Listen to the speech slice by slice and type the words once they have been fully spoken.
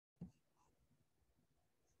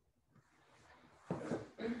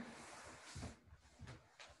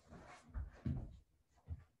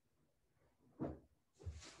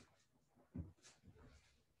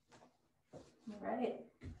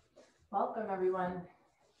Welcome everyone.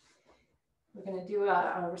 We're going to do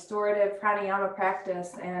a restorative pranayama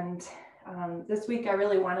practice, and this week I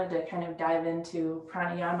really wanted to kind of dive into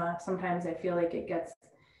pranayama. Sometimes I feel like it gets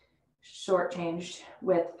shortchanged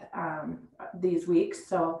with these weeks,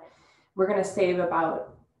 so we're going to save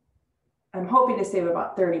about, I'm hoping to save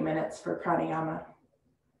about 30 minutes for pranayama.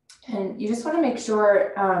 And you just want to make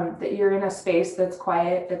sure that you're in a space that's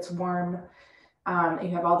quiet, that's warm, you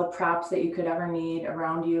have all the props that you could ever need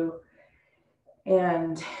around you.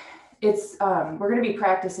 And it's we're going to be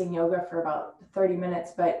practicing yoga for about 30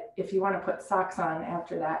 minutes, but if you want to put socks on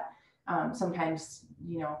after that, sometimes,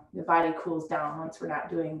 you know, the body cools down once we're not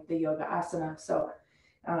doing the yoga asana. So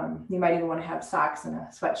you might even want to have socks and a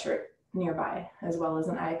sweatshirt nearby, as well as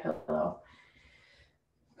an eye pillow.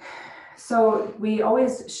 So we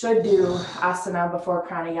always should do asana before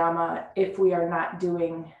pranayama if we are not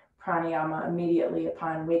doing pranayama immediately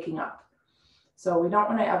upon waking up. So we don't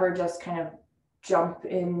want to ever just kind of jump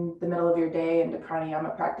in the middle of your day into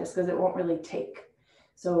pranayama practice, because it won't really take.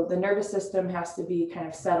 So the nervous system has to be kind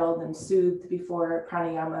of settled and soothed before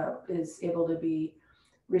pranayama is able to be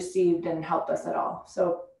received and help us at all.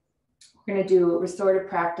 So we're going to do restorative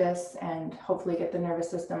practice and hopefully get the nervous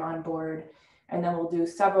system on board. And then we'll do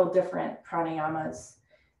several different pranayamas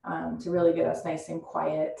to really get us nice and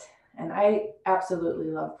quiet. And I absolutely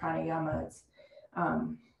love pranayama. It's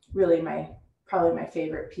really probably my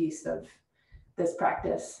favorite piece of this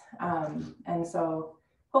practice. And so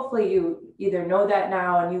hopefully you either know that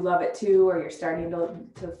now and you love it too, or you're starting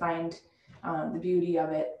to find the beauty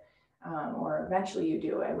of it, or eventually you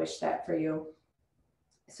do. I wish that for you.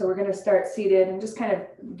 So we're going to start seated and just kind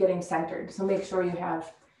of getting centered. So make sure you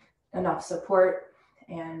have enough support,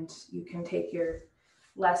 and you can take your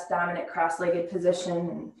less dominant cross-legged position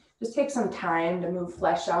and just take some time to move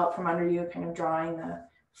flesh out from under you, kind of drawing the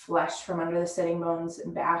flesh from under the sitting bones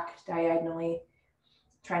and back diagonally,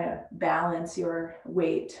 trying to balance your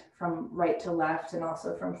weight from right to left and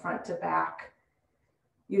also from front to back,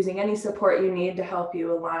 using any support you need to help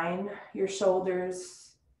you align your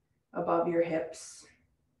shoulders above your hips.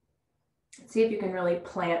 See if you can really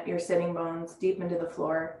plant your sitting bones deep into the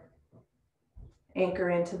floor. Anchor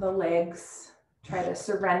into the legs. Try to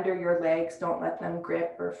surrender your legs. Don't let them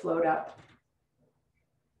grip or float up.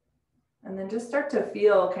 And then just start to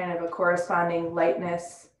feel kind of a corresponding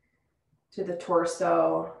lightness to the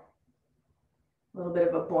torso, a little bit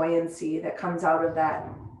of a buoyancy that comes out of that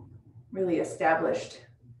really established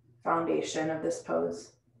foundation of this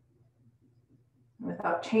pose.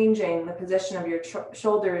 Without changing the position of your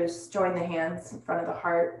shoulders, join the hands in front of the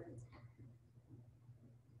heart,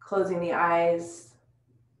 closing the eyes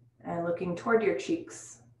and looking toward your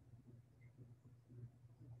cheeks.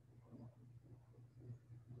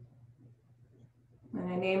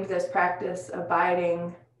 And I named this practice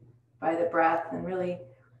abiding by the breath. And really,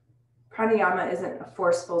 pranayama isn't a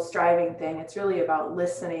forceful striving thing. It's really about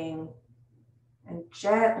listening and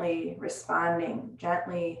gently responding,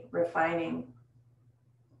 gently refining.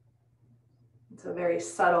 It's a very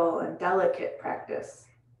subtle and delicate practice.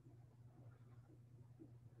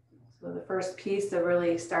 So the first piece of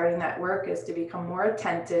really starting that work is to become more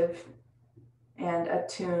attentive and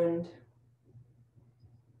attuned.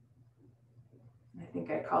 I think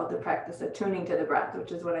I called the practice attuning to the breath,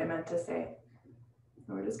 which is what I meant to say.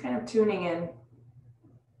 So we're just kind of tuning in.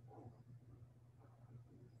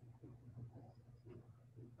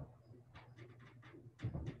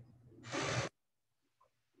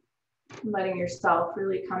 Letting yourself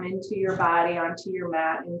really come into your body, onto your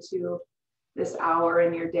mat, into this hour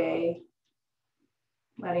in your day.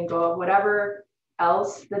 Letting go of whatever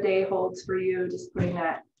else the day holds for you, just putting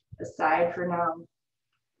that aside for now.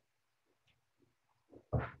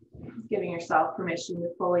 Giving yourself permission to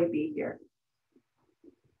fully be here.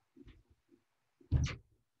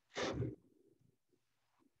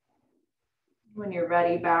 When you're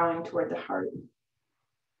ready, bowing toward the heart.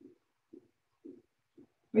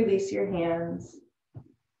 Release your hands.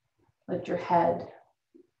 Lift your head.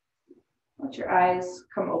 Let your eyes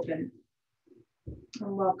come open.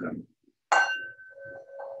 And welcome.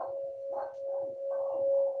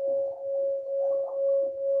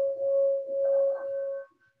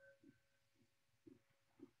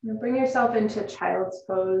 Now bring yourself into child's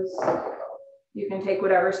pose. You can take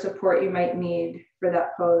whatever support you might need for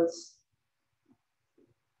that pose.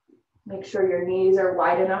 Make sure your knees are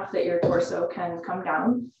wide enough that your torso can come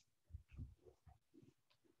down.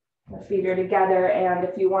 The feet are together, and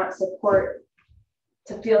if you want support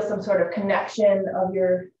to feel some sort of connection of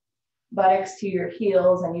your buttocks to your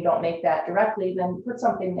heels and you don't make that directly, then put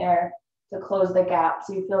something there to close the gap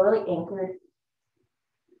so you feel really anchored.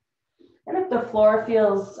 And if the floor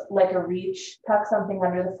feels like a reach, tuck something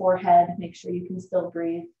under the forehead. Make sure you can still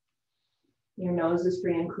breathe. Your nose is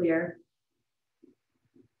free and clear.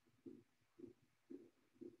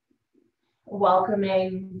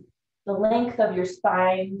 Welcoming the length of your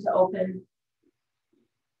spine to open.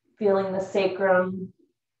 Feeling the sacrum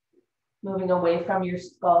moving away from your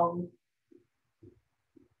skull.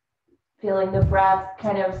 Feeling the breath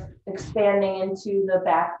kind of expanding into the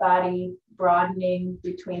back body, broadening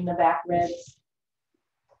between the back ribs.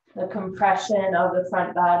 The compression of the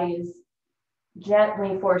front body is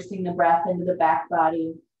gently forcing the breath into the back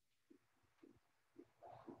body.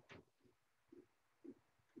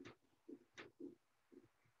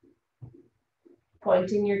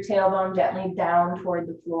 Pointing your tailbone gently down toward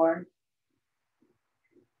the floor.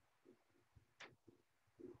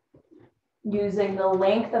 Using the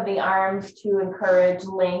length of the arms to encourage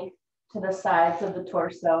length to the sides of the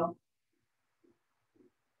torso.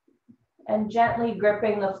 And gently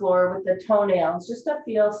gripping the floor with the toenails just to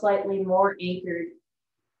feel slightly more anchored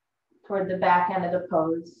toward the back end of the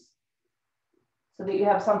pose so that you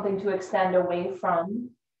have something to extend away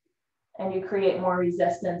from and you create more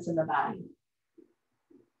resistance in the body.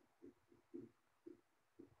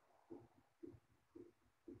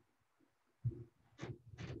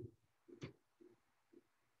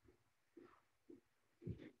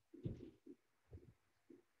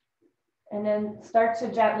 And then start to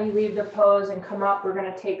gently leave the pose and come up. We're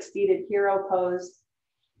going to take seated hero pose.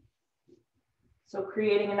 So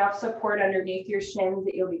creating enough support underneath your shins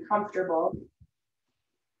that you'll be comfortable.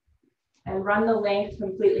 And run the length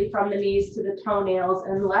completely from the knees to the toenails,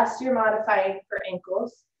 unless you're modifying for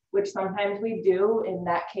ankles, which sometimes we do. In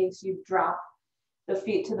that case, you drop the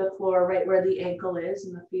feet to the floor right where the ankle is,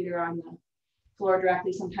 and the feet are on the floor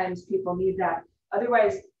directly. Sometimes people need that.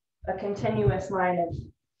 Otherwise, a continuous line of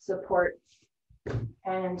support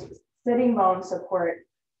and sitting bone support.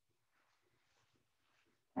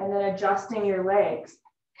 And then adjusting your legs,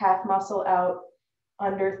 calf muscle out,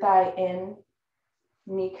 under thigh in,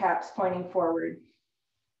 kneecaps pointing forward.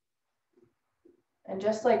 And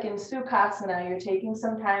just like in Sukhasana, you're taking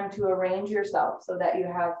some time to arrange yourself so that you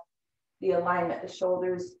have the alignment, the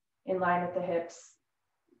shoulders in line with the hips,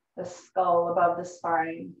 the skull above the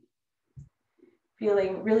spine,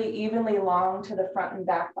 feeling really evenly long to the front and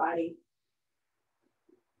back body.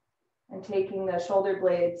 And taking the shoulder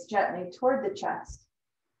blades gently toward the chest.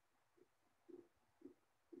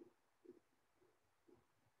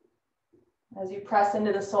 As you press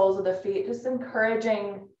into the soles of the feet, just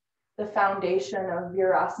encouraging the foundation of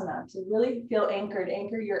Virasana to really feel anchored.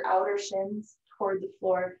 Anchor your outer shins toward the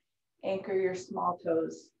floor. Anchor your small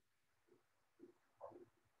toes.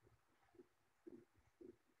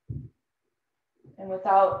 And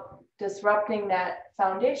without disrupting that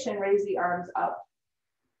foundation, raise the arms up.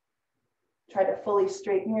 Try to fully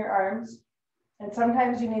straighten your arms. And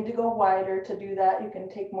sometimes you need to go wider to do that. You can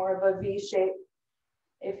take more of a V shape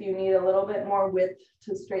if you need a little bit more width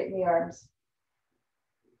to straighten the arms.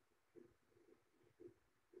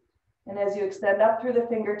 And as you extend up through the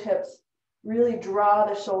fingertips, really draw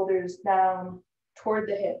the shoulders down toward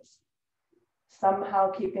the hips,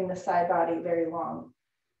 somehow keeping the side body very long.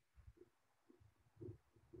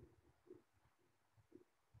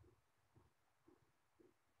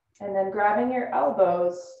 And then grabbing your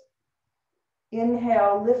elbows,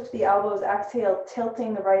 inhale, lift the elbows, exhale,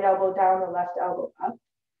 tilting the right elbow down, the left elbow up,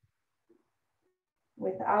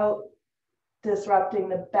 without disrupting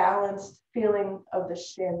the balanced feeling of the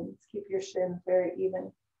shins. Keep your shins very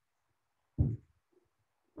even.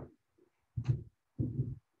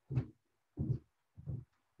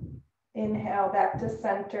 Inhale, back to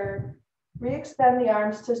center. Re-extend the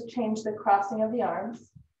arms to change the crossing of the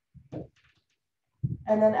arms.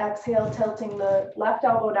 And then exhale, tilting the left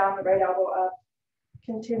elbow down, the right elbow up.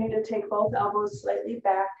 Continue to take both elbows slightly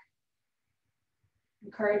back.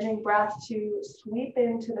 Encouraging breath to sweep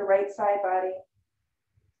into the right side body.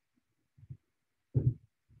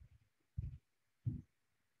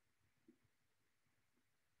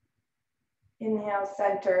 Inhale,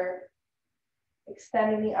 center.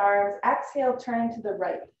 Extending the arms. Exhale, turn to the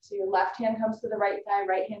right. So your left hand comes to the right thigh,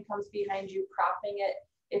 right hand comes behind you, propping it.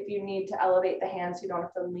 If you need to elevate the hands, you don't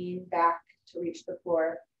have to lean back to reach the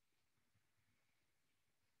floor.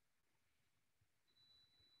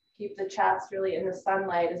 Keep the chest really in the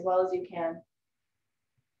sunlight as well as you can.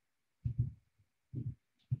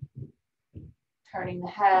 Turning the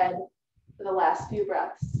head for the last few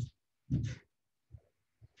breaths.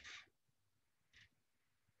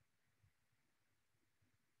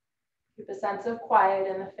 Keep a sense of quiet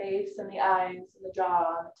in the face and the eyes and the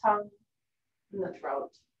jaw and the tongue and the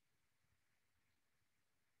throat.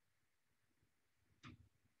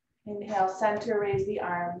 Inhale, center, raise the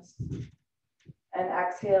arms. And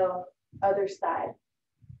exhale, other side.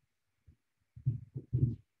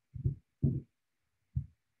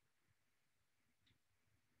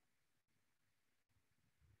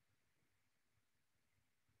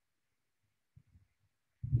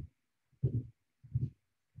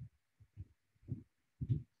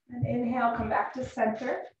 And inhale, come back to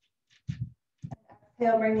center.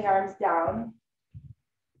 Exhale, bring the arms down.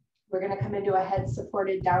 We're going to come into a head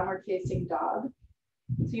supported downward facing dog.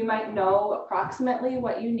 So you might know approximately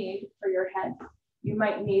what you need for your head. You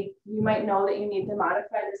might know that you need to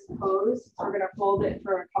modify this pose. So we're going to hold it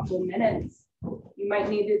for a couple minutes. You might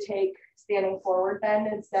need to take standing forward bend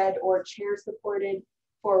instead, or chair supported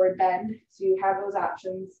forward bend. So you have those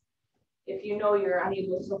options. If you know you're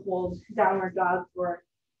unable to hold downward dog for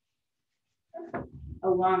a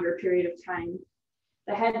longer period of time,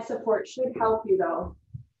 the head support should help you though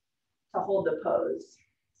to hold the pose.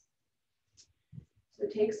 So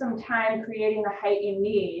take some time creating the height you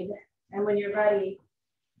need, and when you're ready,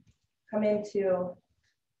 come into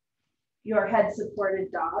your head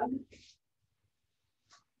supported dog.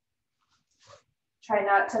 Try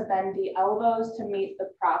not to bend the elbows to meet the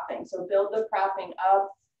propping. So build the propping up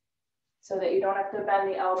so that you don't have to bend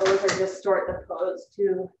the elbows or distort the pose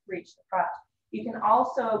to reach the prop. You can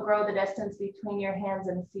also grow the distance between your hands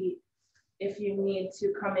and feet if you need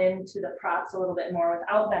to come into the props a little bit more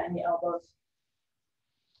without bending the elbows.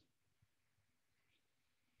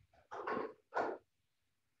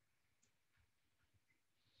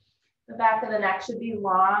 The back of the neck should be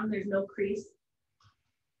long. There's no crease.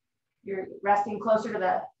 You're resting closer to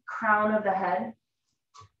the crown of the head.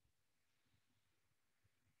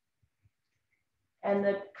 And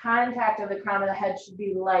the contact of the crown of the head should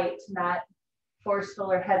be light, not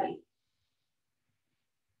forceful or heavy.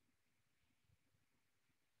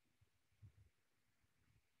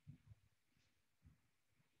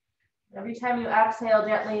 Every time you exhale,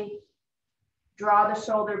 gently draw the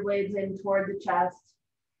shoulder blades in toward the chest.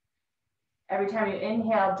 Every time you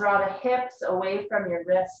inhale, draw the hips away from your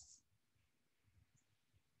wrists.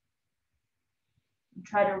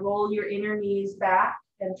 Try to roll your inner knees back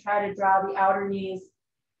and try to draw the outer knees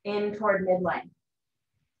in toward midline.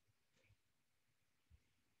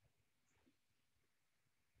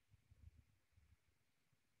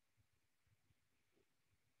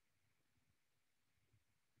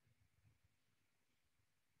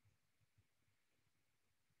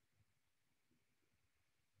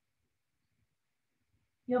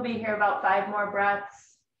 You'll be here about 5 more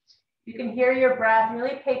breaths. You can hear your breath.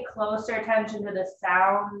 Really pay closer attention to the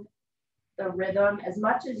sound, the rhythm, as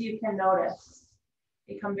much as you can notice.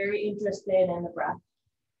 Become very interested in the breath.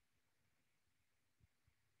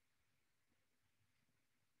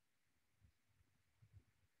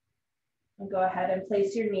 And go ahead and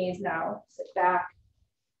place your knees now. Sit back.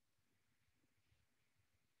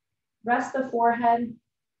 Rest the forehead.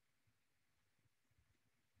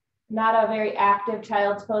 Not a very active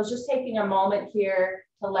child's pose, just taking a moment here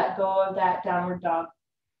to let go of that downward dog.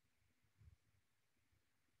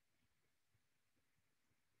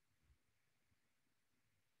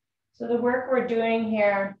 So the work we're doing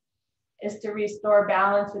here is to restore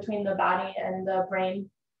balance between the body and the brain.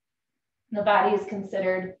 The body is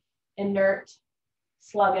considered inert,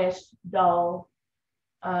 sluggish, dull.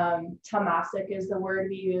 Tamasic is the word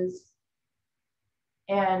we use.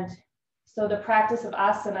 And so the practice of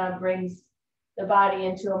asana brings the body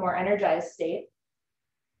into a more energized state.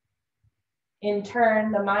 In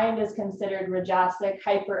turn, the mind is considered rajasic,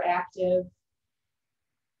 hyperactive,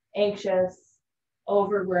 anxious,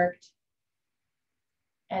 overworked.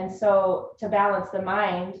 And so to balance the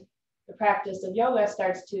mind, the practice of yoga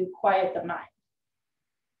starts to quiet the mind.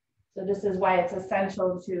 So this is why it's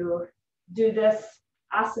essential to do this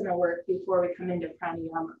asana work before we come into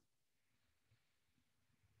pranayama.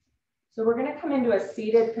 So we're going to come into a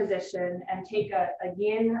seated position and take a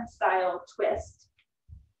yin style twist.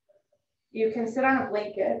 You can sit on a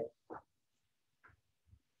blanket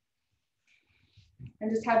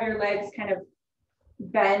and just have your legs kind of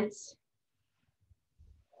bent.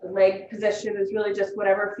 The leg position is really just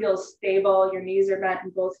whatever feels stable. Your knees are bent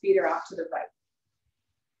and both feet are off to the right.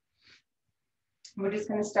 We're just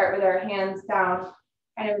going to start with our hands down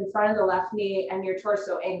kind of in front of the left knee and your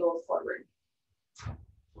torso angled forward.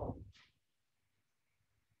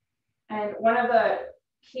 And one of the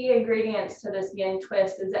key ingredients to this yin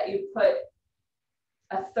twist is that you put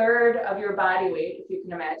 1/3 of your body weight, if you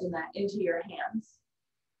can imagine that, into your hands.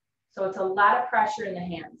 So it's a lot of pressure in the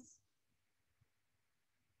hands.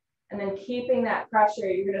 And then keeping that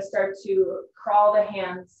pressure, you're going to start to crawl the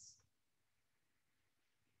hands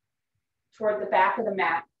toward the back of the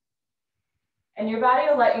mat And your body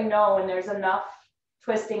will let you know when there's enough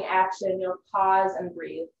twisting action. You'll pause and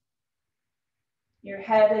breathe. Your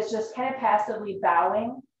head is just kind of passively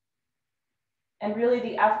bowing. And really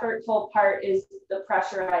the effortful part is the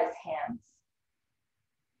pressurized hands.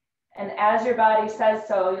 And as your body says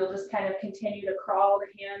so, you'll just kind of continue to crawl the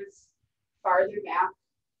hands farther back.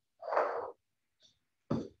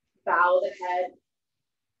 Bow the head.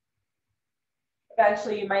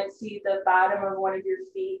 Eventually you might see the bottom of one of your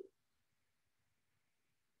feet.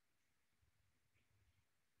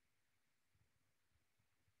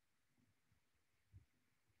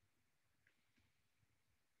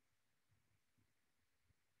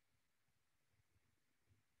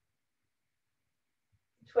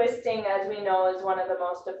 Twisting, as we know, is one of the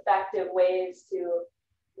most effective ways to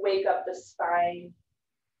wake up the spine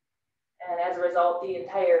and as a result, the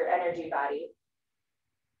entire energy body.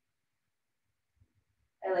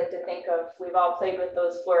 I like to think of, we've all played with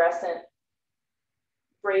those fluorescent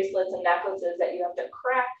bracelets and necklaces that you have to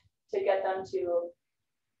crack to get them to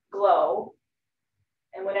glow.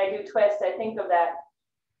 And when I do twist, I think of that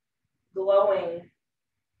glowing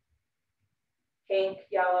pink,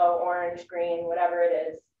 yellow, orange, green, whatever it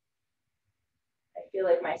is. I feel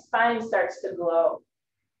like my spine starts to glow.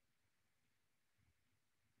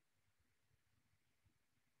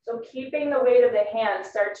 So keeping the weight of the hands,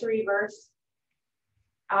 start to reverse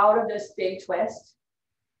out of this big twist,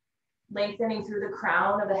 lengthening through the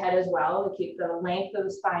crown of the head as well to keep the length of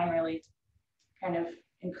the spine really kind of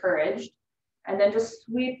encouraged. And then just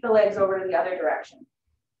sweep the legs over to the other direction.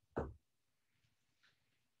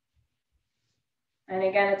 And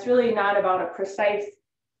again, it's really not about a precise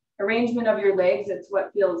arrangement of your legs, it's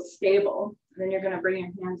what feels stable. And then you're going to bring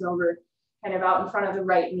your hands over kind of out in front of the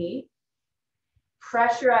right knee.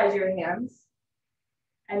 Pressurize your hands.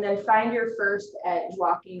 And then find your first edge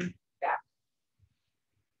walking back.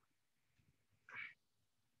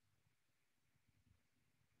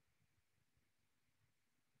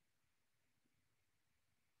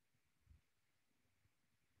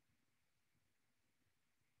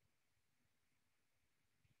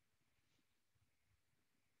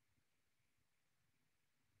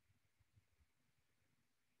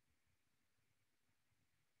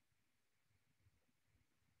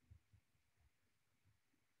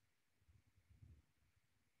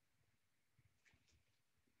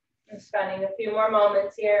 I'm spending a few more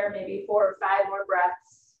moments here, maybe 4 or 5 more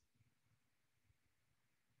breaths.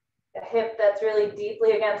 The hip that's really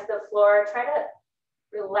deeply against the floor, try to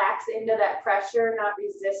relax into that pressure, not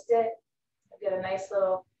resist it. Get a nice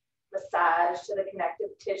little massage to the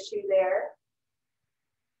connective tissue there.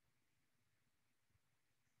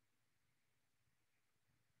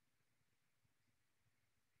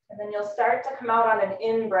 And then you'll start to come out on an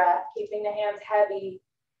in-breath, keeping the hands heavy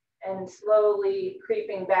and slowly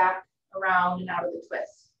creeping back around and out of the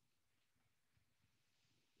twist.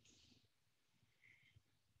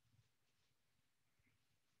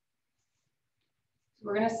 So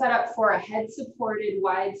we're going to set up for a head-supported,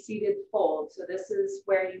 wide-seated fold. So this is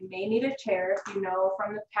where you may need a chair if you know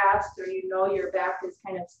from the past, or you know your back is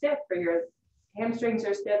kind of stiff or your hamstrings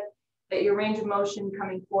are stiff, that your range of motion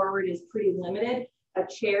coming forward is pretty limited. A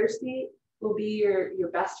chair seat will be your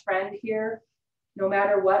best friend here. No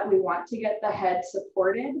matter what, we want to get the head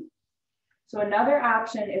supported. So another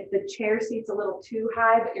option, if the chair seat's a little too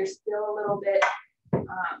high, but you're still a little bit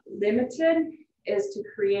limited, is to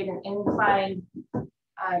create an incline,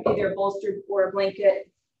 either bolstered or a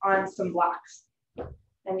blanket on some blocks.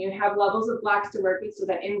 And you have levels of blocks to work with, so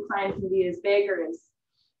that incline can be as big or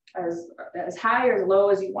as high or as low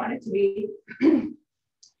as you want it to be.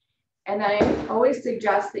 And then I always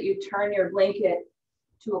suggest that you turn your blanket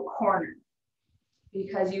to a corner,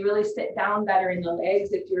 because you really sit down better in the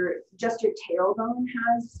legs if just your tailbone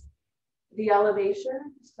has the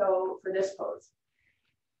elevation. So for this pose,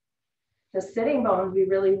 the sitting bones, we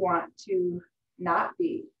really want to not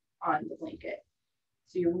be on the blanket.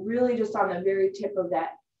 So you're really just on the very tip of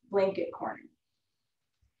that blanket corner.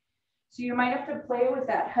 So you might have to play with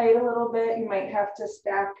that height a little bit. You might have to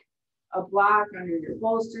stack a block under your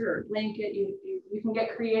bolster or blanket. You can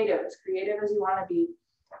get creative as you want to be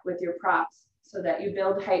with your props, so that you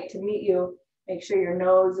build height to meet you. Make sure your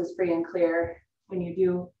nose is free and clear when you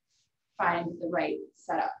do find the right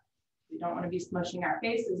setup. We don't want to be smushing our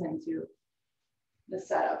faces into the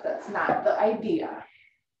setup. That's not the idea.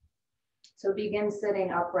 So begin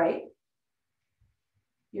sitting upright.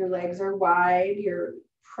 Your legs are wide. You're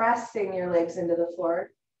pressing your legs into the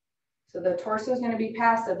floor. So the torso is going to be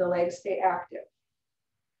passive. The legs stay active.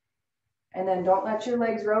 And then don't let your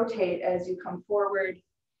legs rotate as you come forward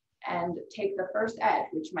and take the first edge,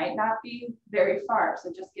 which might not be very far.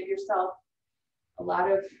 So just give yourself a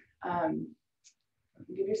lot of,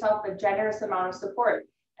 give yourself a generous amount of support,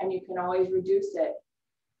 and you can always reduce it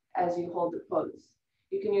as you hold the pose.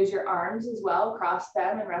 You can use your arms as well, cross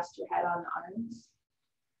them and rest your head on the arms.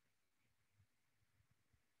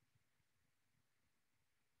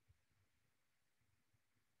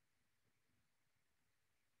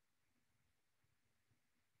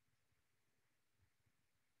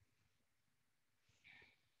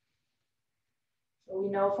 So we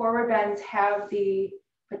know forward bends have the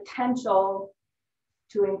potential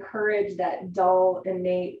to encourage that dull,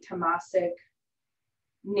 innate, tamasic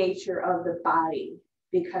nature of the body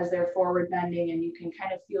because they're forward bending and you can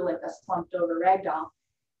kind of feel like a slumped over ragdoll.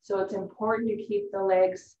 So it's important to keep the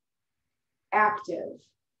legs active.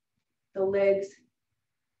 The legs,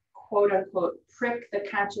 quote unquote, prick the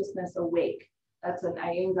consciousness awake. That's an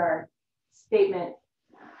Iyengar statement.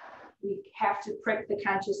 We have to prick the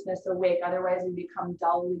consciousness awake, otherwise we become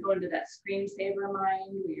dull. We go into that screensaver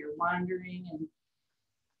mind where you're wandering and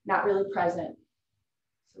not really present.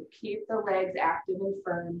 So keep the legs active and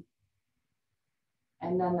firm.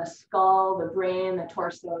 And then the skull, the brain, the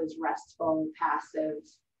torso is restful, passive,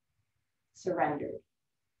 surrendered.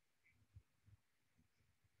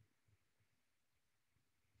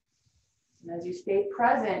 And as you stay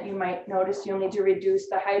present, you might notice you'll need to reduce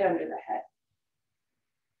the height under the head.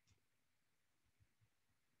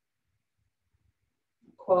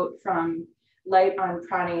 Quote from Light on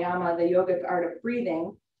Pranayama, the Yogic Art of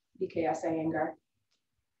Breathing, BKS Iyengar.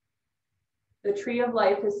 The tree of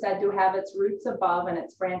life is said to have its roots above and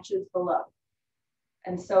its branches below.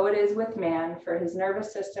 And so it is with man, for his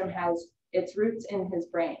nervous system has its roots in his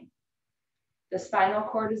brain. The spinal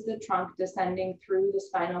cord is the trunk descending through the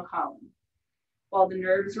spinal column, while the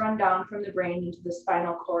nerves run down from the brain into the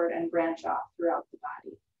spinal cord and branch off throughout the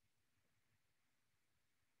body.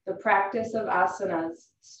 The practice of asanas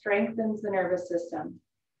strengthens the nervous system,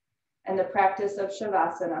 and the practice of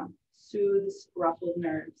shavasana soothes ruffled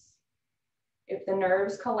nerves. If the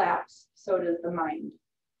nerves collapse, so does the mind.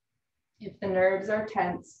 If the nerves are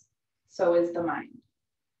tense, so is the mind.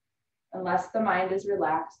 Unless the mind is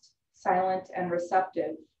relaxed, silent, and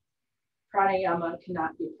receptive, pranayama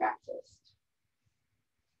cannot be practiced.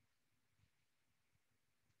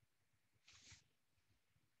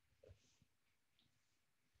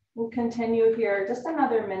 We'll continue here just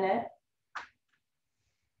another minute.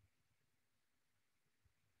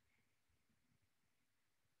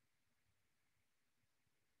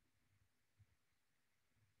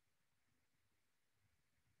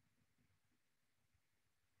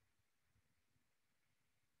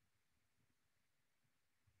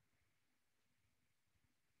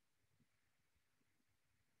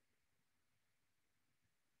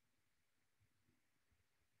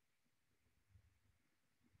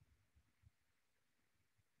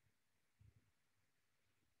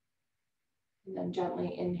 And then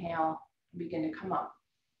gently inhale and begin to come up.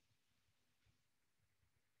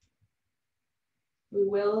 We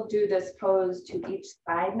will do this pose to each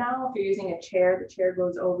side now. If you're using a chair, the chair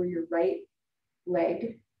goes over your right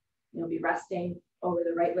leg. You'll be resting over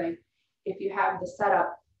the right leg. If you have the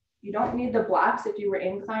setup, you don't need the blocks if you were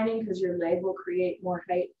inclining because your leg will create more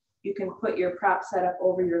height. You can put your prop setup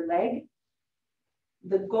over your leg.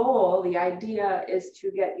 The goal, the idea is to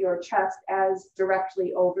get your chest as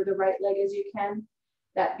directly over the right leg as you can.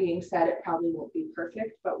 That being said, it probably won't be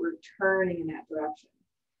perfect, but we're turning in that direction.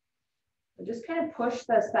 So just kind of push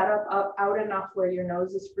the setup up out enough where your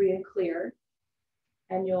nose is free and clear,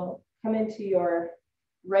 and you'll come into your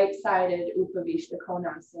right-sided Upavishta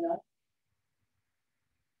Konasana.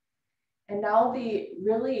 And now we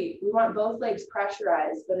want both legs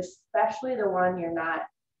pressurized, but especially the one you're not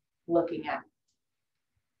looking at.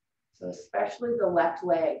 So especially the left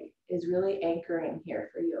leg is really anchoring here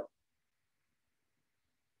for you.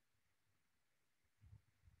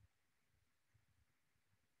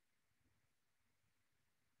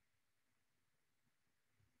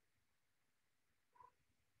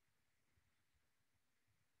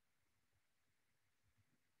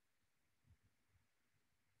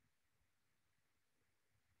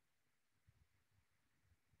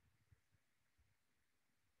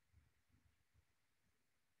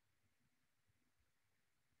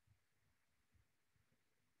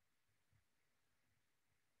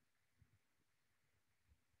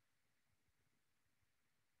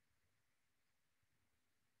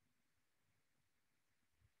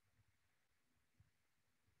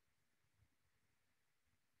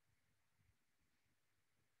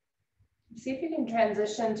 See if you can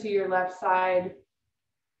transition to your left side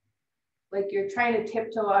like you're trying to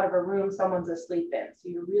tiptoe out of a room someone's asleep in. So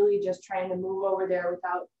you're really just trying to move over there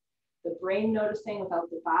without the brain noticing without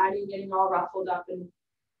the body getting all ruffled up, and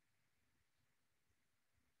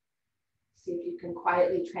see if you can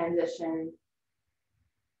quietly transition.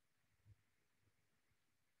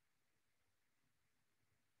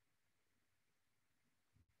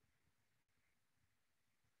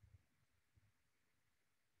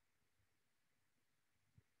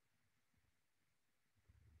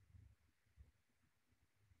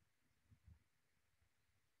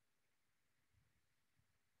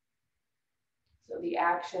 So the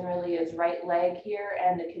action really is right leg here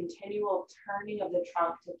and the continual turning of the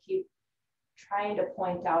trunk to keep trying to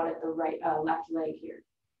point out at the right left leg here.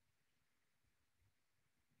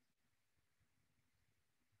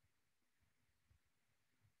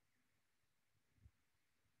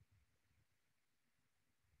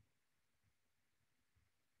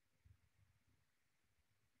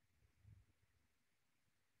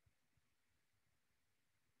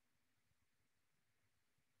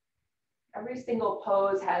 Every single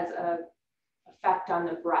pose has an effect on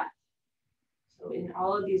the breath. So in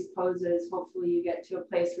all of these poses, hopefully you get to a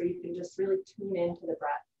place where you can just really tune into the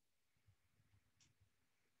breath.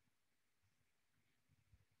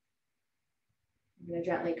 I'm going to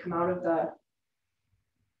gently come out of the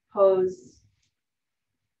pose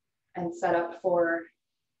and set up for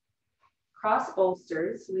cross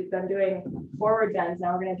bolsters. So we've been doing forward bends.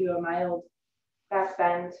 Now we're going to do a mild back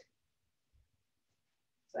bend.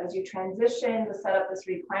 So as you transition to set up this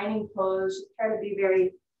reclining pose, just try to be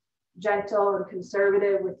very gentle and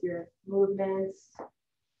conservative with your movements.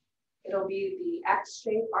 It'll be the X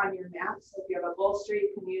shape on your mat. So if you have a bolster,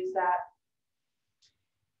 you can use that.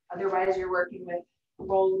 Otherwise, you're working with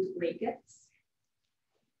rolled blankets.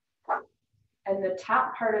 And the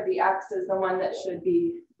top part of the X is the one that should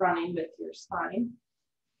be running with your spine.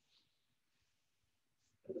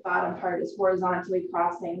 The bottom part is horizontally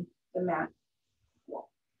crossing the mat.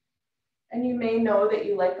 And you may know that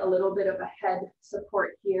you like a little bit of a head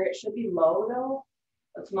support here. It should be low though.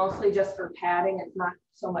 It's mostly just for padding. It's not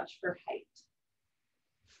so much for height.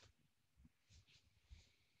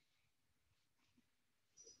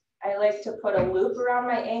 I like to put a loop around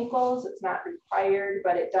my ankles. It's not required,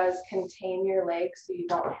 but it does contain your legs so you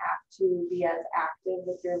don't have to be as active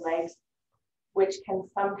with your legs, which can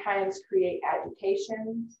sometimes create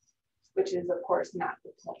agitation, which is of course not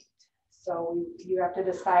the point. So you have to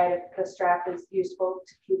decide if the strap is useful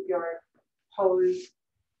to keep your pose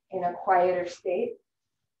in a quieter state.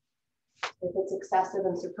 If it's excessive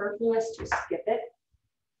and superfluous, just skip it.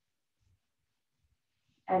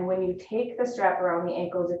 And when you take the strap around the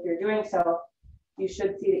ankles, if you're doing so, you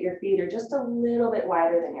should see that your feet are just a little bit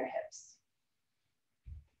wider than your hips.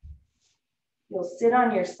 You'll sit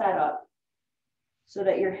on your setup so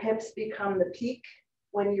that your hips become the peak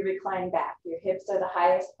when you recline back. Your hips are the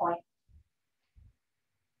highest point.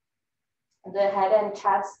 The head and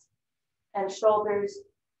chest and shoulders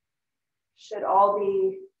should all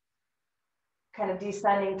be kind of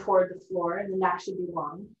descending toward the floor, and the neck should be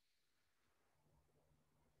long.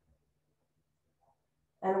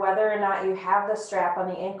 And whether or not you have the strap on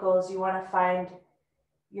the ankles, you want to find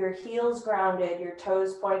your heels grounded, your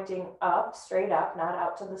toes pointing up, straight up, not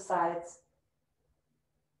out to the sides,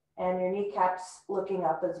 and your kneecaps looking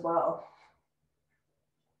up as well.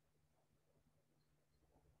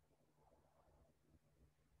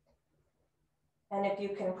 And if you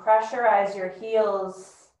can pressurize your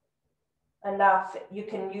heels enough, you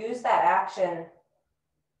can use that action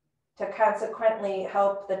to consequently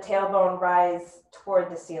help the tailbone rise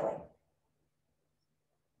toward the ceiling,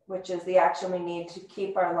 which is the action we need to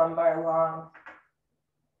keep our lumbar long,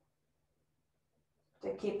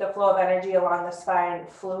 to keep the flow of energy along the spine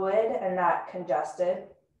fluid and not congested.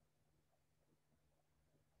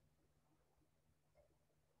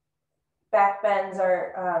 Back bends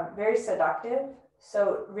are very seductive,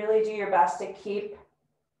 so really do your best to keep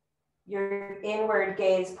your inward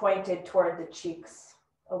gaze pointed toward the cheeks,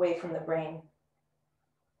 away from the brain.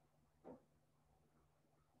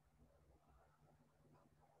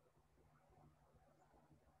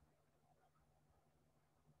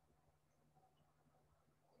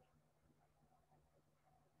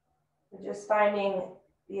 Just finding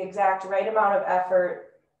the exact right amount of effort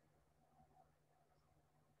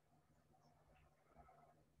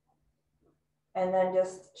and then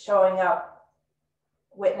just showing up,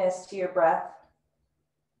 witness to your breath.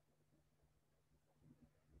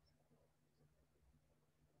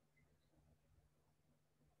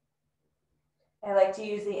 I like to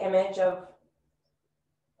use the image of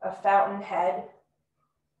a fountain head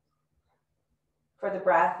for the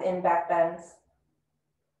breath in back bends.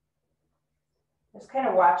 Just kind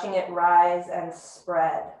of watching it rise and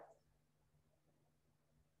spread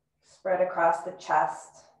Spread across the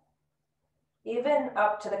chest, even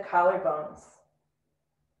up to the collarbones.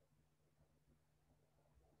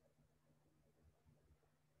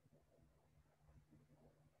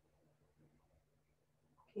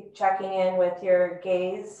 Keep checking in with your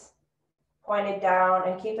gaze pointed down,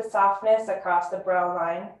 and keep a softness across the brow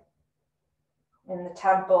line, in the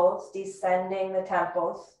temples, descending the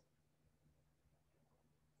temples,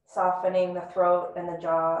 softening the throat and the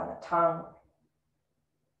jaw and the tongue.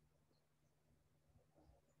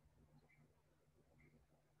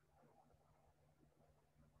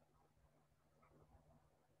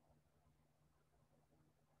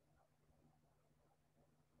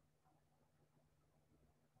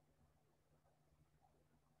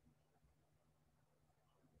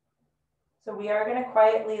 So we are going to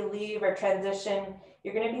quietly leave or transition.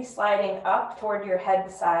 You're going to be sliding up toward your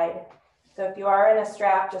head side. So if you are in a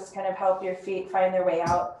strap, just kind of help your feet find their way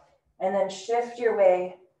out, and then shift your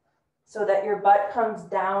way so that your butt comes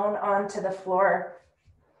down onto the floor.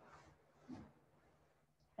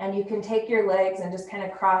 And you can take your legs and just kind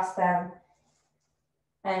of cross them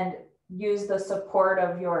and use the support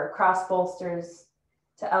of your cross bolsters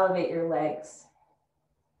to elevate your legs.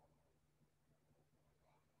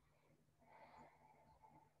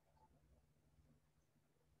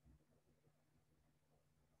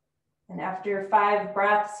 And after 5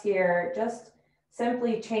 breaths here, just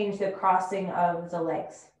simply change the crossing of the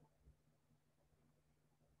legs.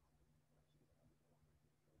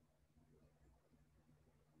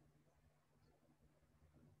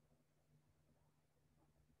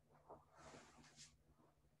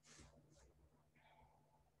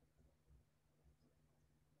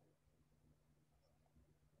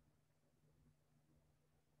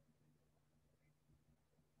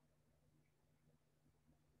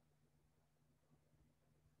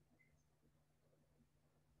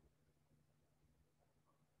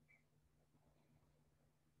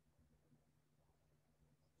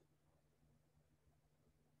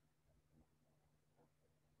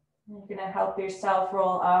 You're going to help yourself roll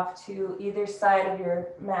off to either side of your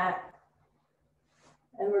mat.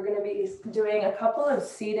 And we're going to be doing a couple of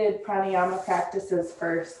seated pranayama practices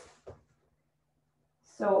first.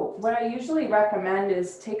 So what I usually recommend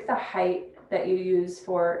is take the height that you use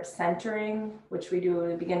for centering, which we do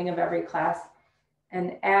at the beginning of every class,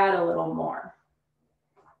 and add a little more.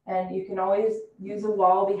 And you can always use a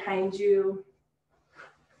wall behind you.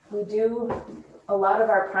 We do a lot of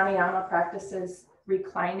our pranayama practices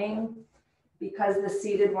reclining because the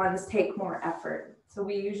seated ones take more effort. So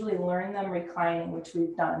we usually learn them reclining, which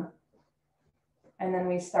we've done. And then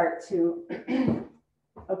we start to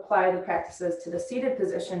apply the practices to the seated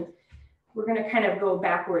position. We're going to kind of go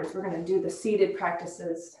backwards. We're going to do the seated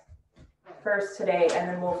practices first today, and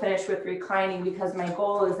then we'll finish with reclining, because my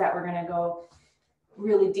goal is that we're going to go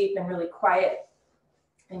really deep and really quiet.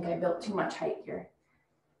 I think I built too much height here.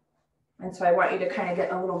 And so I want you to kind of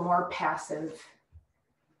get a little more passive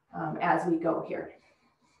as we go here.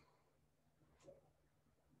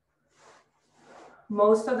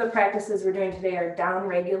 Most of the practices we're doing today are down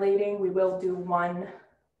regulating. We will do one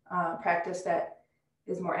practice that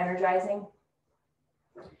is more energizing.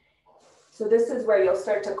 So this is where you'll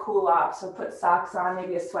start to cool off. So put socks on,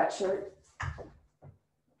 maybe a sweatshirt.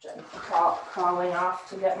 Crawling off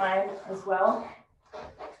to get mine as well.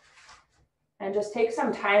 And just take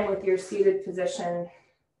some time with your seated position.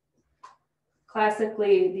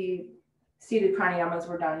 Classically, the seated pranayamas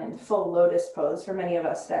were done in full lotus pose. For many of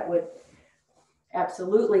us, that would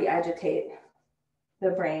absolutely agitate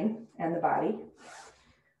the brain and the body.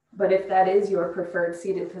 But if that is your preferred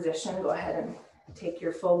seated position, go ahead and take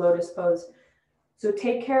your full lotus pose. So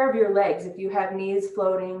take care of your legs. If you have knees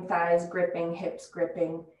floating, thighs gripping, hips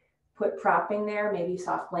gripping, put propping there, maybe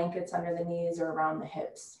soft blankets under the knees or around the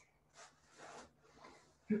hips.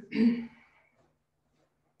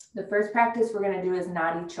 The first practice we're going to do is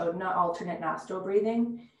Nadi Chodhana, alternate nostril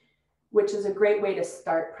breathing, which is a great way to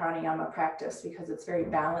start pranayama practice because it's very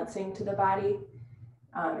balancing to the body.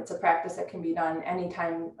 It's a practice that can be done any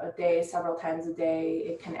time of day, several times a day.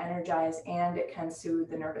 It can energize and it can soothe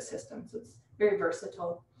the nervous system. So it's very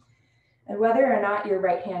versatile. And whether or not your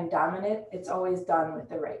right hand dominant, it's always done with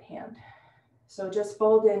the right hand. So just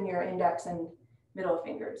fold in your index and middle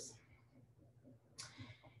fingers.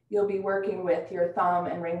 You'll be working with your thumb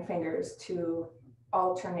and ring fingers to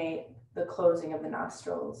alternate the closing of the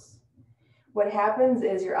nostrils. What happens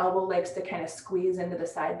is your elbow likes to kind of squeeze into the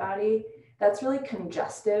side body. That's really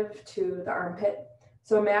congestive to the armpit.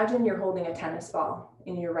 So imagine you're holding a tennis ball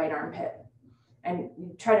in your right armpit and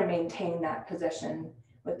you try to maintain that position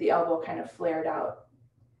with the elbow kind of flared out.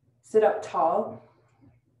 Sit up tall.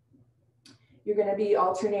 You're going to be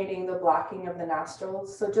alternating the blocking of the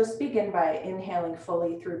nostrils. So just begin by inhaling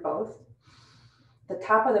fully through both. The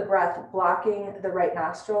top of the breath, blocking the right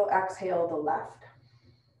nostril, exhale the left.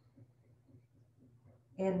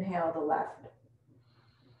 Inhale the left.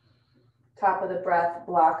 Top of the breath,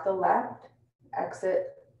 block the left,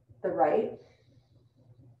 exit the right.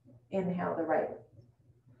 Inhale the right.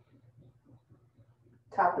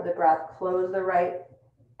 Top of the breath, close the right,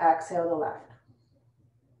 exhale the left.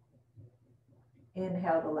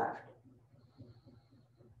 Inhale the left.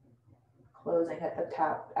 Closing at the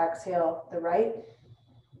top, exhale the right.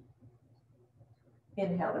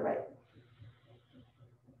 Inhale the right.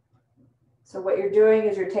 So what you're doing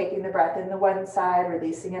is you're taking the breath into one side,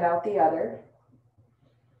 releasing it out the other.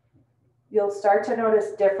 You'll start to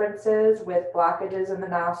notice differences with blockages in the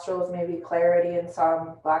nostrils, maybe clarity in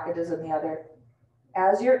some, blockages in the other.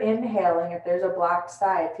 As you're inhaling, if there's a blocked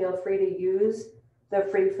side, feel free to use the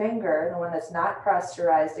free finger, the one that's not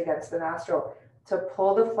pressurized against the nostril, to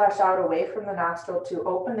pull the flesh out away from the nostril to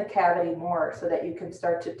open the cavity more so that you can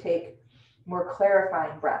start to take more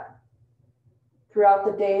clarifying breath. Throughout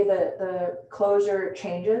the day, the closure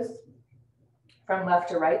changes from left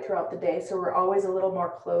to right throughout the day, so we're always a little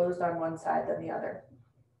more closed on one side than the other.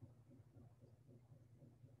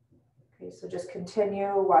 Okay, so just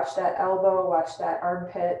continue, watch that elbow, watch that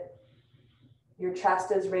armpit. Your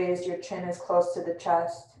chest is raised, your chin is close to the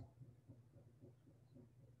chest.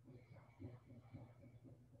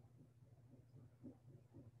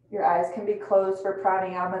 Your eyes can be closed for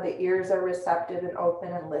pranayama. The ears are receptive and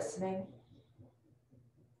open and listening.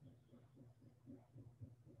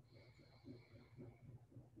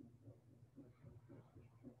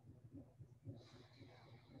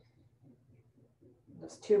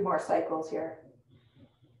 Just 2 more cycles here.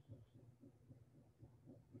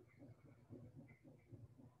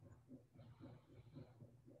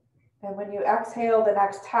 And when you exhale the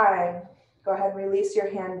next time, go ahead and release your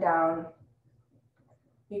hand down.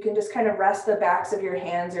 You can just kind of rest the backs of your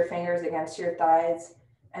hands or fingers against your thighs.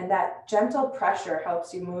 And that gentle pressure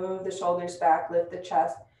helps you move the shoulders back, lift the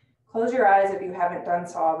chest. Close your eyes if you haven't done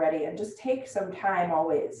so already, and just take some time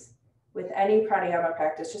always with any pranayama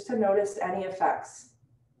practice just to notice any effects.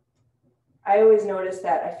 I always notice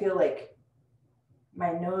that I feel like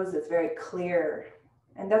my nose is very clear,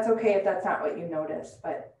 and that's okay if that's not what you notice,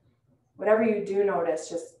 but whatever you do notice,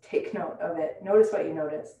 just take note of it. Notice what you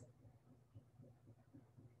notice.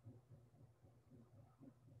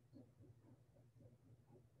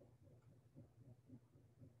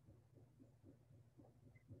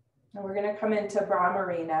 And we're going to come into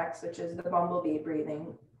Brahmari next, which is the bumblebee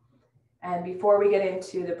breathing. And before we get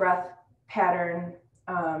into the breath pattern,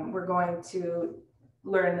 we're going to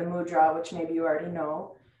learn the mudra, which maybe you already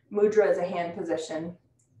know. Mudra is a hand position.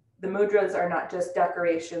 The mudras are not just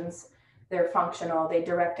decorations, they're functional, they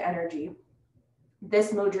direct energy.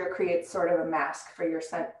 This mudra creates sort of a mask for your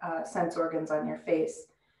sense organs on your face.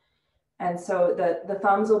 And so the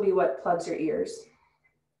thumbs will be what plugs your ears.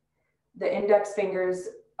 The index fingers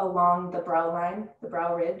along the brow line, the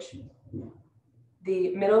brow ridge.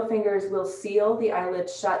 The middle fingers will seal the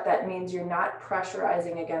eyelids shut. That means you're not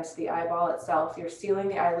pressurizing against the eyeball itself. You're sealing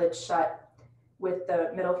the eyelids shut with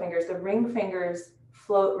the middle fingers. The ring fingers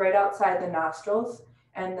float right outside the nostrils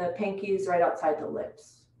and the pinkies right outside the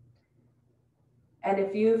lips. And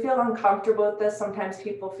if you feel uncomfortable with this, sometimes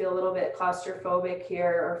people feel a little bit claustrophobic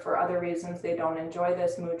here, or for other reasons they don't enjoy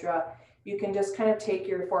this mudra. You can just kind of take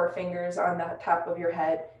your 4 fingers on the top of your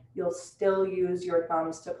head. You'll still use your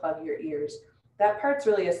thumbs to plug your ears. That part's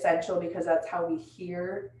really essential because that's how we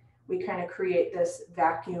hear. We kind of create this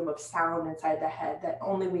vacuum of sound inside the head that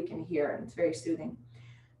only we can hear, and it's very soothing.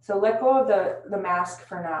 So let go of the mask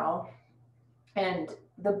for now. And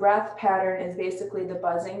the breath pattern is basically the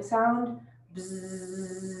buzzing sound,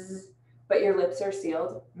 bzzz, but your lips are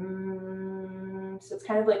sealed. So it's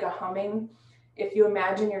kind of like a humming. If you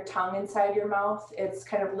imagine your tongue inside your mouth, it's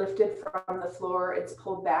kind of lifted from the floor, it's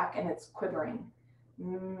pulled back, and it's quivering.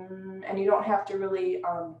 And you don't have to really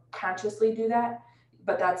consciously do that,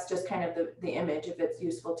 but that's just kind of the image, if it's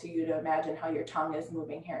useful to you to imagine how your tongue is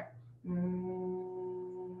moving here.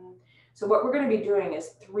 So what we're going to be doing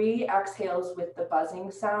is 3 exhales with the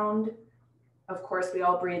buzzing sound. Of course, we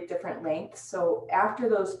all breathe different lengths. So after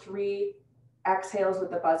those 3 exhales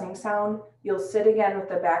with the buzzing sound, you'll sit again with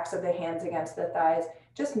the backs of the hands against the thighs,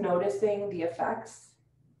 just noticing the effects.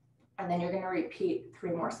 And then you're going to repeat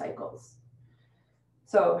 3 more cycles.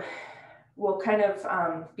 So we'll kind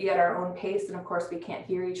of be at our own pace. And of course, we can't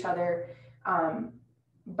hear each other.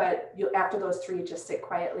 But after those 3, just sit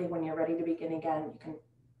quietly. When you're ready to begin again,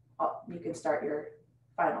 you can start your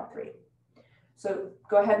final 3. So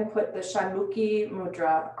go ahead and put the Shanmukhi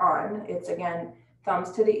Mudra on. It's again, thumbs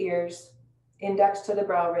to the ears, index to the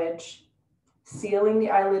brow ridge, sealing the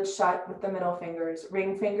eyelids shut with the middle fingers,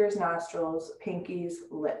 ring fingers, nostrils, pinkies,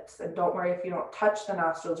 lips. And don't worry if you don't touch the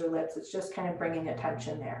nostrils or lips, it's just kind of bringing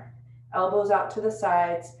attention there. Elbows out to the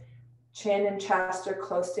sides, chin and chest are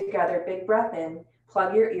close together. Big breath in,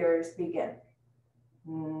 plug your ears, begin.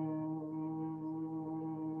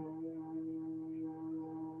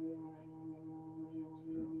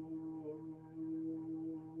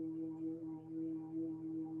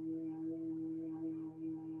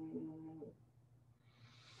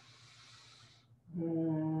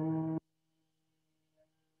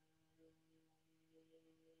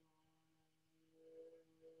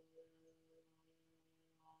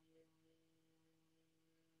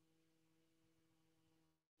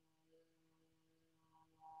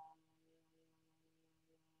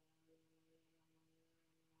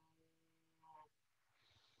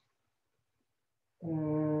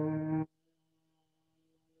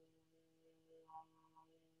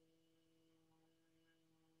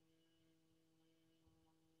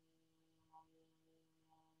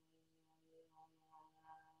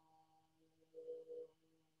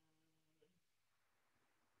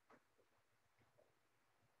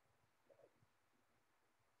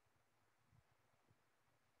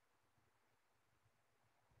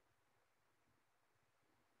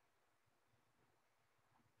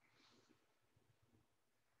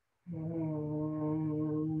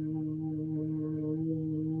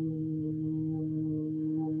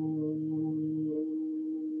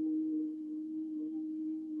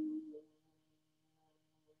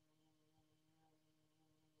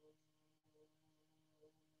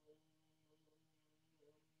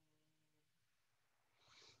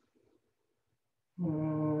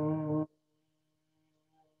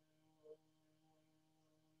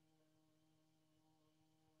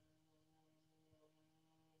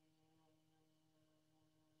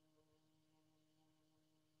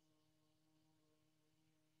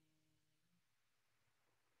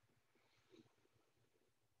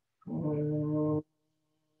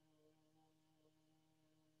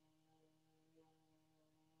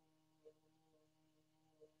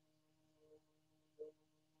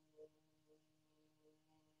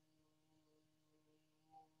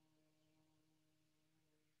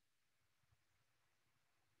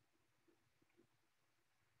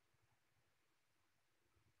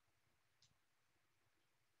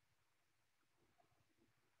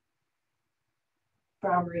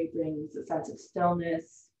 Brahmari brings a sense of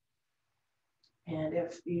stillness. And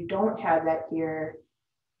if you don't have that here,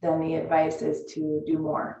 then the advice is to do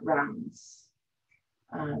more rounds.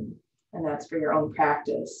 And that's for your own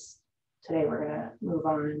practice. Today we're going to move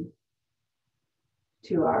on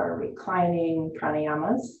to our reclining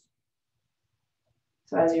pranayamas.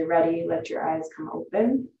 So as you're ready, let your eyes come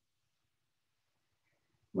open.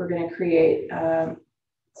 We're going to create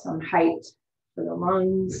some height for the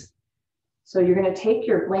lungs. So you're going to take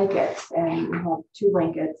your blankets, and you have 2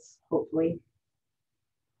 blankets, hopefully.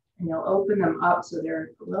 And you'll open them up so they're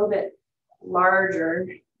a little bit larger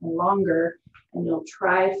and longer, and you'll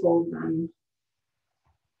tri-fold them.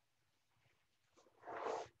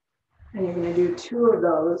 And you're going to do 2 of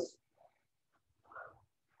those.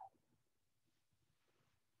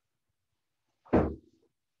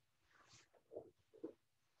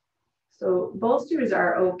 So bolsters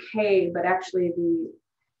are okay, but actually the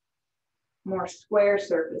more square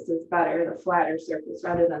surface is better, the flatter surface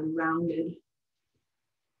rather than rounded.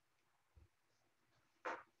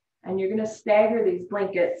 And you're going to stagger these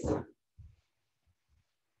blankets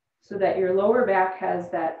so that your lower back has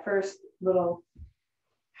that first little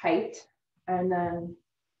height, and then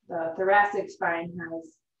the thoracic spine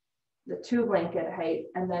has the 2 blanket height,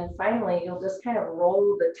 and then finally you'll just kind of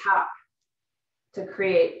roll the top to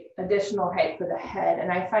create additional height for the head.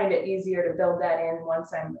 And I find it easier to build that in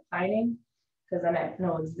once I'm reclining, because then I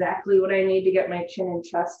know exactly what I need to get my chin and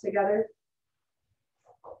chest together.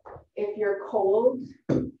 If you're cold,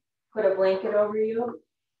 put a blanket over you.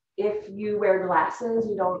 If you wear glasses,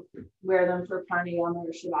 you don't wear them for pranayama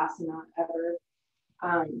or shavasana ever.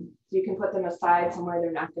 So you can put them aside somewhere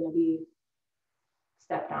they're not going to be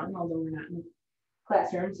stepped on, although we're not in a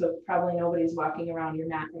classroom, so probably nobody's walking around your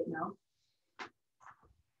mat right now.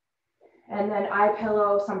 And then eye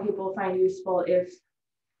pillow, some people find useful if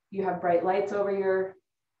you have bright lights over your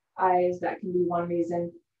eyes. That can be one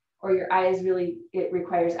reason. Or your eyes really, it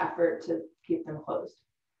requires effort to keep them closed.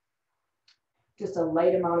 Just a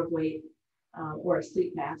light amount of weight, or a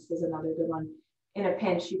sleep mask is another good one. In a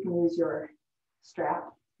pinch, you can use your strap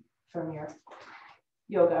from your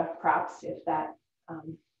yoga props if that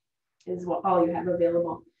is all you have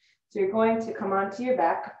available. So you're going to come onto your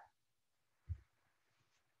back,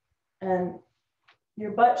 and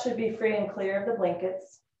your butt should be free and clear of the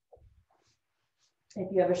blankets.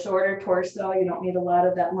 If you have a shorter torso, you don't need a lot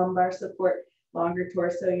of that lumbar support. Longer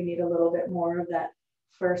torso, you need a little bit more of that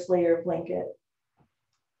first layer of blanket.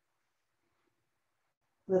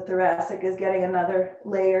 The thoracic is getting another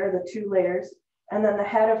layer, the 2 layers. And then the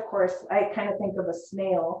head, of course, I kind of think of a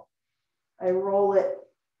snail. I roll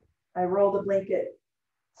the blanket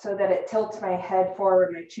so that it tilts my head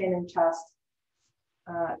forward, my chin and chest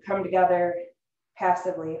come together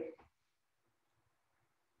passively.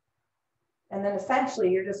 And then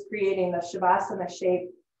essentially you're just creating the Shavasana shape,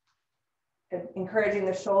 encouraging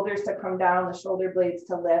the shoulders to come down, the shoulder blades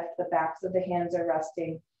to lift, the backs of the hands are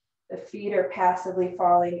resting, the feet are passively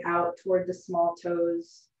falling out toward the small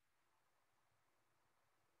toes,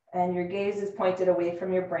 and your gaze is pointed away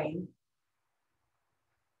from your brain.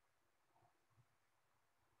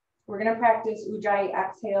 We're going to practice Ujjayi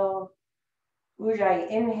exhale, Ujjayi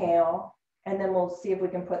inhale, and then we'll see if we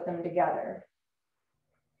can put them together.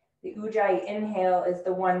 The Ujjayi inhale is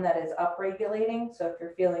the one that is upregulating. So if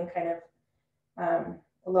you're feeling kind of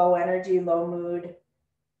low energy, low mood,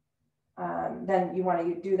 then you want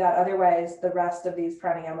to do that. Otherwise, the rest of these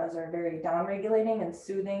pranayamas are very downregulating and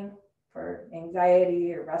soothing for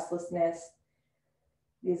anxiety or restlessness.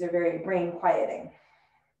 These are very brain quieting.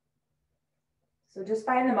 So just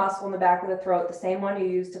find the muscle in the back of the throat, the same one you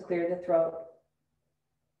use to clear the throat.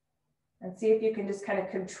 And see if you can just kind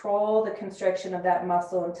of control the constriction of that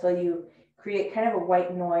muscle until you create kind of a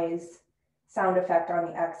white noise sound effect on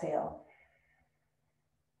the exhale.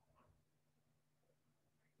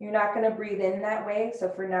 You're not going to breathe in that way. So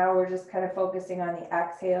for now, we're just kind of focusing on the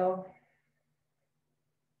exhale.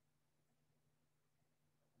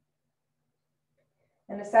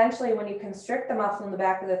 And essentially, when you constrict the muscle in the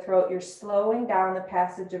back of the throat, you're slowing down the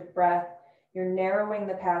passage of breath. You're narrowing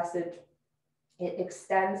the passage. It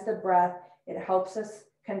extends the breath. It helps us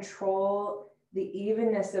control the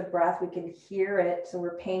evenness of breath. We can hear it. So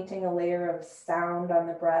we're painting a layer of sound on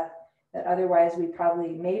the breath that otherwise we probably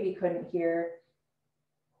maybe couldn't hear.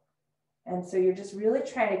 And so you're just really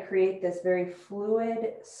trying to create this very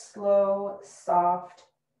fluid, slow, soft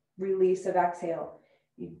release of exhale.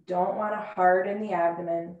 You don't want to harden the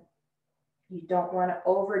abdomen. You don't want to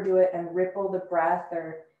overdo it and ripple the breath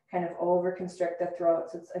or kind of over constrict the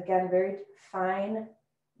throat. So it's, again, very fine,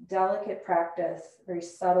 delicate practice, very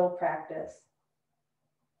subtle practice.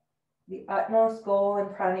 The utmost goal in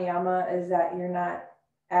pranayama is that you're not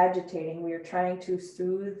agitating. We are trying to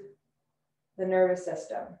soothe the nervous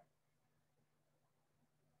system.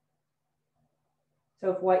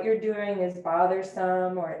 So if what you're doing is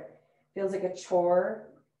bothersome or it feels like a chore,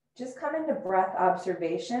 just come into breath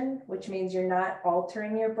observation, which means you're not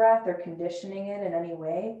altering your breath or conditioning it in any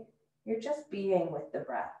way. You're just being with the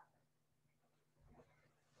breath.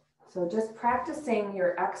 So just practicing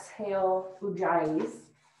your exhale ujjayis.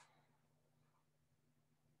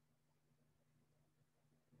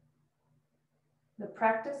 The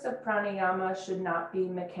practice of pranayama should not be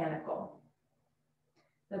mechanical.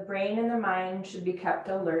 The brain and the mind should be kept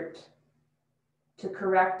alert to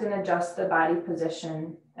correct and adjust the body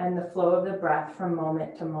position and the flow of the breath from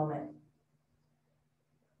moment to moment.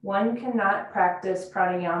 One cannot practice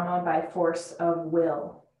pranayama by force of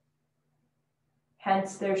will.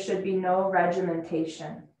 Hence, there should be no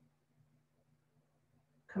regimentation.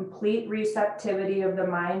 Complete receptivity of the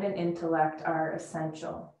mind and intellect are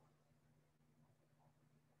essential.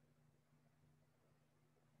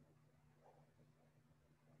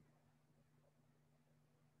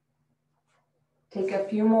 Take a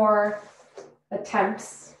few more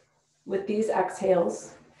attempts with these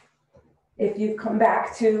exhales. If you come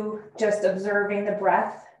back to just observing the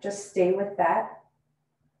breath, just stay with that.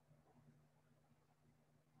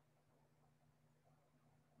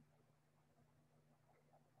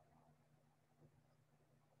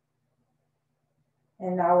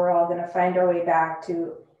 And now we're all going to find our way back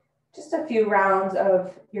to just a few rounds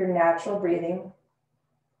of your natural breathing.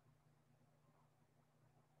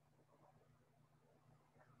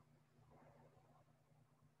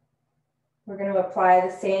 We're going to apply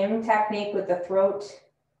the same technique with the throat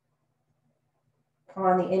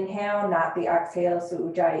on the inhale, not the exhale. So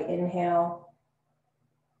ujjayi inhale.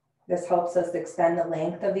 This helps us extend the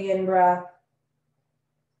length of the in-breath.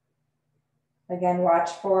 Again, watch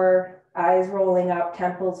for eyes rolling up,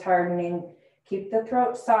 temples hardening. Keep the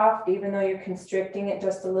throat soft, even though you're constricting it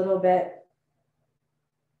just a little bit.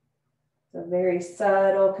 It's a very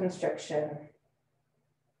subtle constriction.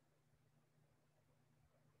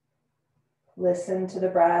 Listen to the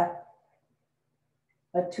breath.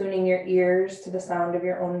 attuning your ears to the sound of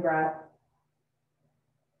your own breath.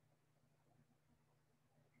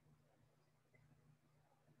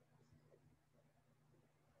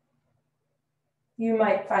 You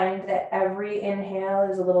might find that every inhale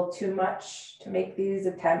is a little too much to make these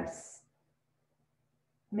attempts.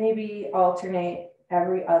 Maybe alternate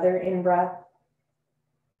every other in-breath.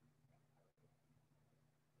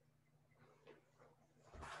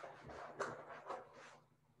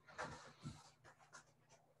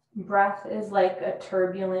 Breath is like a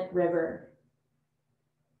turbulent river,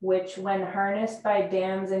 which when harnessed by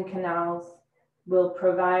dams and canals will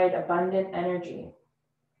provide abundant energy.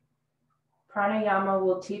 Pranayama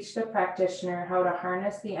will teach the practitioner how to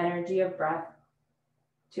harness the energy of breath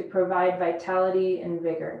to provide vitality and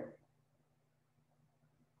vigor.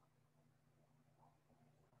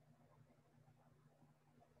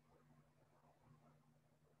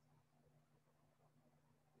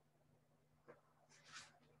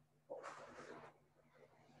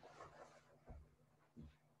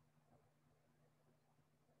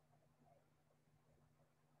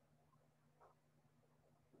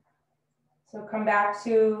 So come back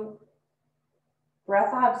to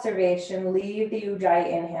breath observation. Leave the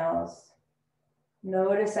Ujjayi inhales.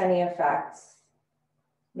 Notice any effects.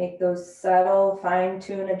 Make those subtle,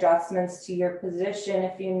 fine-tune adjustments to your position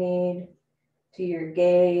if you need, to your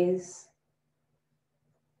gaze.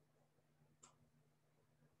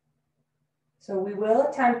 So we will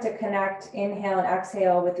attempt to connect inhale and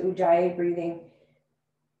exhale with Ujjayi breathing,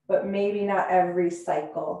 but maybe not every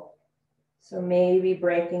cycle. So maybe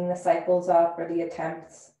breaking the cycles up or the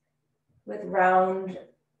attempts with one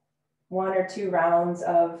or two rounds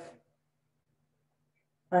of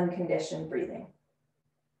unconditioned breathing.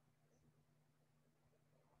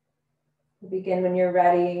 We'll begin when you're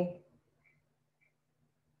ready.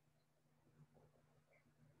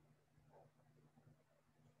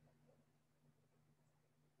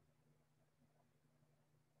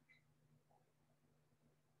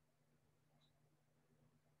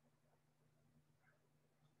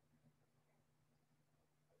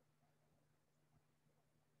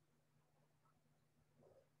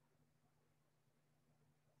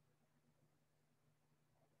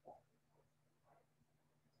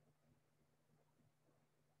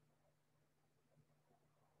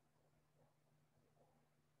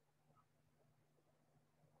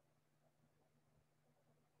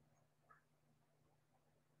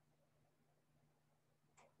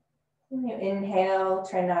 When you inhale,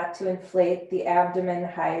 try not to inflate the abdomen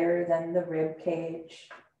higher than the rib cage.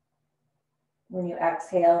 When you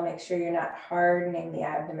exhale, make sure you're not hardening the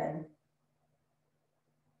abdomen.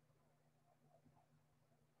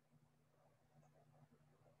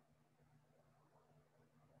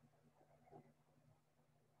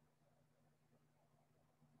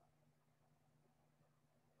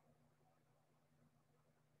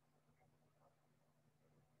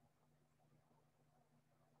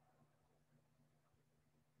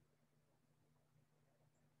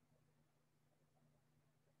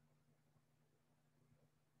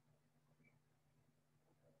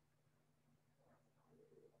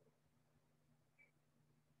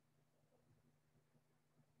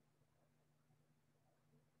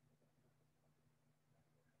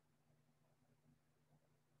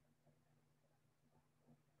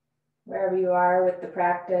 Wherever you are with the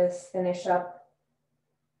practice, finish up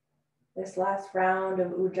this last round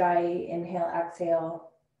of Ujjayi, inhale, exhale,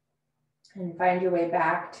 and find your way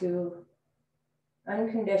back to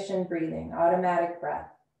unconditioned breathing, automatic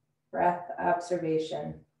breath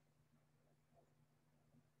observation.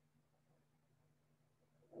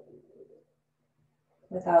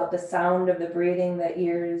 Without the sound of the breathing, the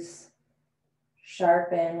ears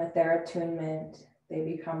sharpen with their attunement. They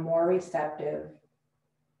become more receptive.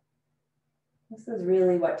 This is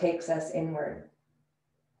really what takes us inward.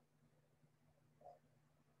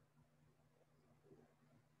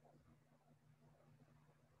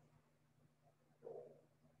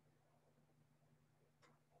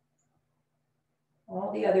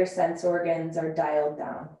 All the other sense organs are dialed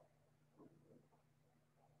down.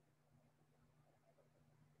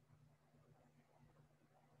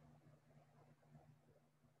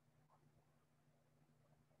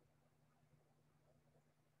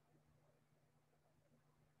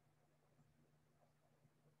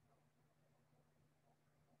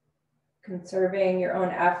 Conserving your own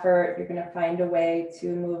effort, you're going to find a way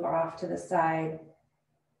to move off to the side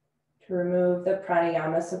to remove the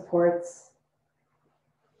pranayama supports,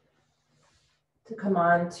 to come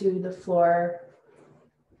onto the floor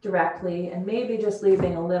directly, and maybe just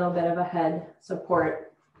leaving a little bit of a head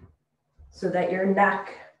support so that your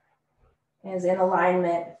neck is in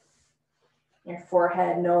alignment Your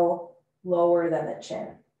forehead no lower than the chin.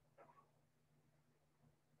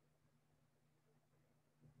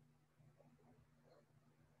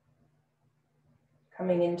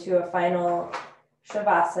 Coming into a final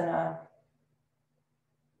Shavasana.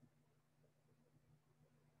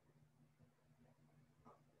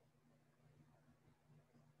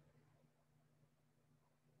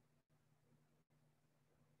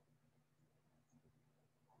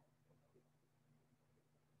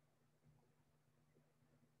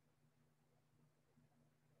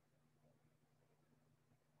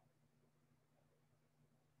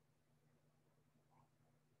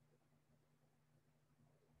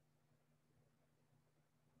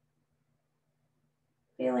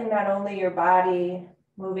 Feeling not only your body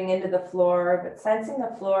moving into the floor, but sensing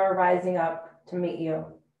the floor rising up to meet you.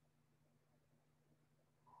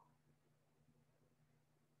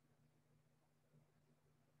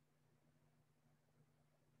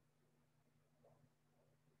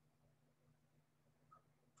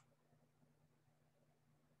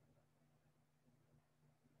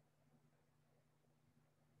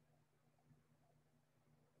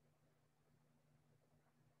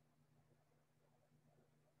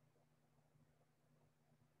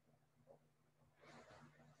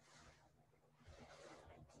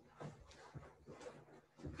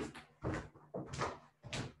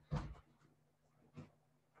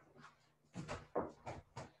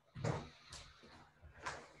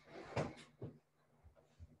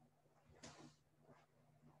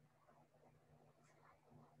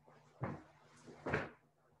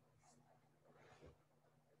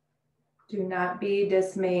 Do not be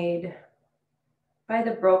dismayed by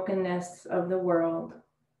the brokenness of the world.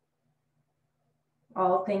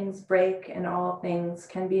 All things break and all things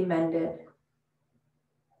can be mended.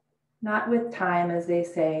 Not with time, as they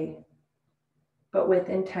say, but with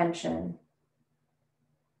intention.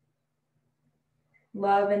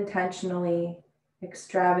 Love intentionally,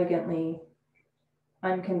 extravagantly,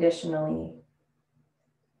 unconditionally.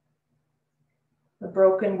 The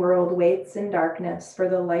broken world waits in darkness for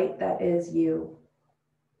the light that is you.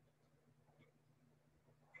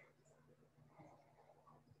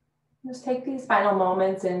 Just take these final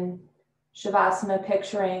moments in Shavasana,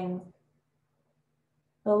 picturing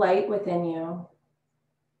the light within you,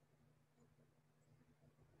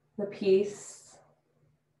 the peace,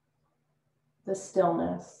 the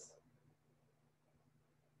stillness.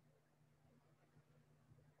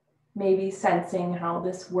 Maybe sensing how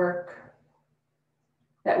this work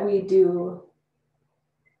that we do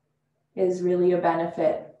is really a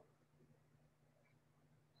benefit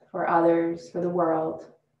for others, for the world,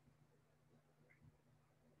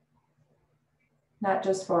 not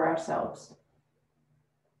just for ourselves.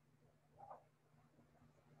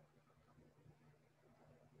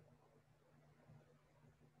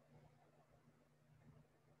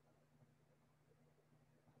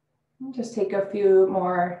 And just take a few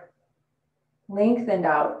more lengthened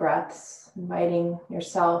out breaths, inviting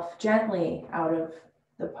yourself gently out of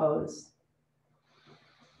the pose.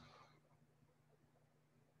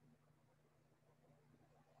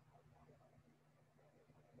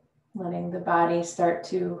 Letting the body start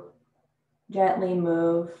to gently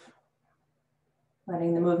move,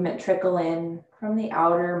 letting the movement trickle in from the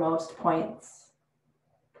outermost points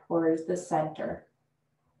towards the center.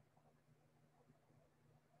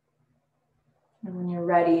 And when you're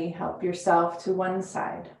ready, help yourself to one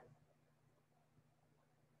side.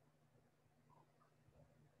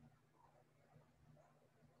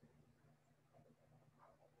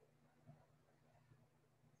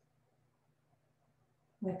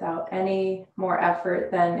 Without any more effort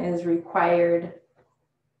than is required,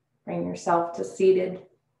 bring yourself to seated.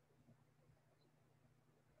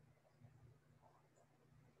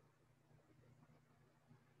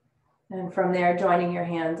 And from there, joining your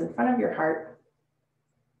hands in front of your heart.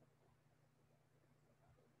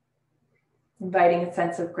 Inviting a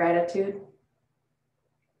sense of gratitude.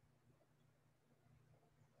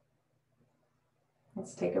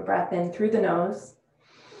 Let's take a breath in through the nose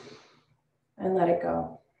and let it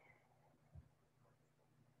go.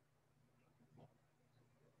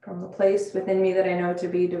 From the place within me that I know to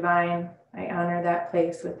be divine, I honor that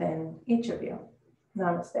place within each of you.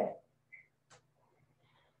 Namaste.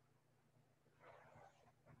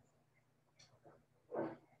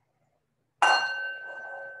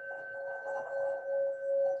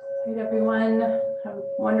 All right, everyone, have a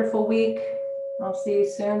wonderful week. I'll see you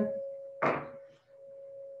soon.